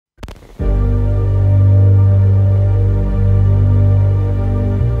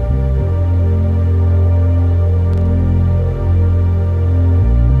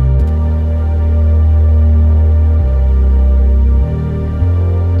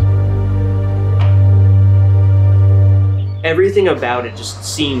everything about it just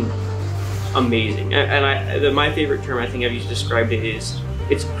seemed amazing. And my favorite term I think I've used to describe it is,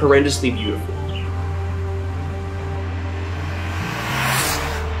 it's horrendously beautiful.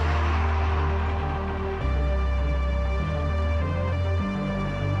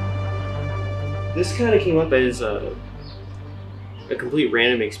 This kind of came up as a complete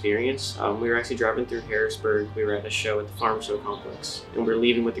random experience. We were actually driving through Harrisburg. We were at a show at the Farm Show Complex, and we were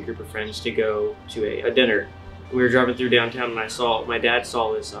leaving with a group of friends to go to a dinner. We were driving through downtown, and my dad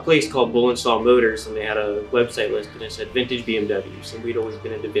saw this place called Bull Install Motors, and they had a website list, and it said vintage BMWs. And we'd always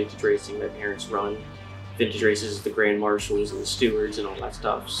been into vintage racing. My parents run vintage races, the Grand Marshals and the Stewards and all that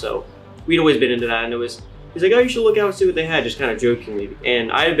stuff. So we'd always been into that, and he's like, oh, you should look out and see what they had, just kind of jokingly.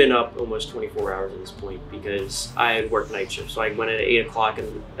 And I had been up almost 24 hours at this point because I had worked night shift. So I went in at 8 o'clock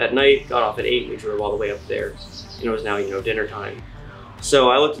at night, got off at 8, we drove all the way up there. And it was now, dinner time.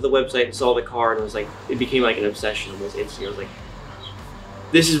 So I looked at the website and saw the car, and it was like, it became like an obsession almost instantly. I was like,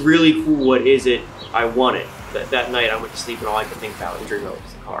 this is really cool, what is it? I want it. That night I went to sleep and all I could think about and dream about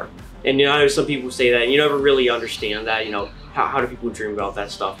was the car. And I know some people say that, and you never really understand that, how do people dream about that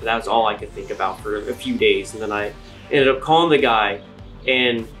stuff? But that's all I could think about for a few days. And then I ended up calling the guy,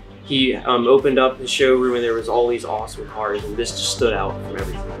 and he opened up his showroom, and there was all these awesome cars, and this just stood out from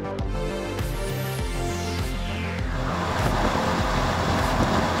everything.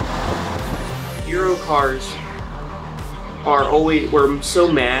 Euro cars were so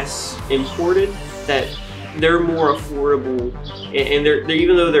mass imported that they're more affordable, and they're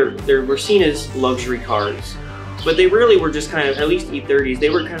even though we're seen as luxury cars, but they really were just kind of, at least E30s, they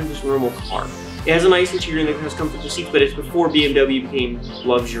were kind of just normal car. It has a nice interior and it has comfortable seats, but it's before BMW became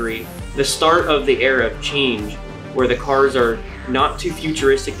luxury. The start of the era of change, where the cars are not too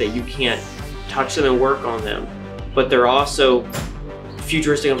futuristic that you can't touch them and work on them, but they're also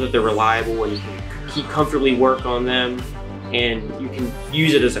futuristic enough that they're reliable and you can comfortably work on them, and you can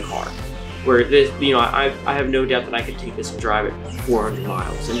use it as a car. Where this, I have no doubt that I could take this and drive it 400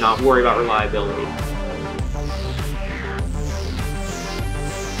 miles and not worry about reliability.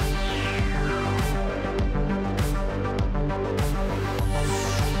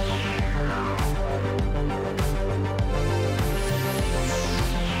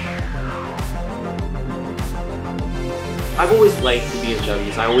 I've always liked the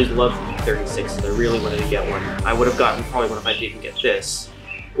BMWs. I always loved the E36s. I really wanted to get one. I would have gotten probably one if I didn't get this,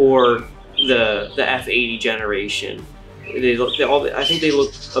 or the F80 generation. I think they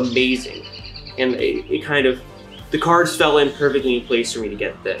look amazing, and the cards fell in perfectly in place for me to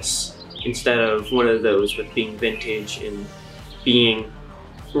get this instead of one of those with being vintage and being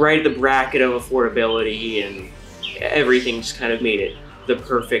right at the bracket of affordability, and everything just kind of made it the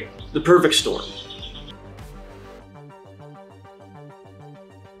perfect storm.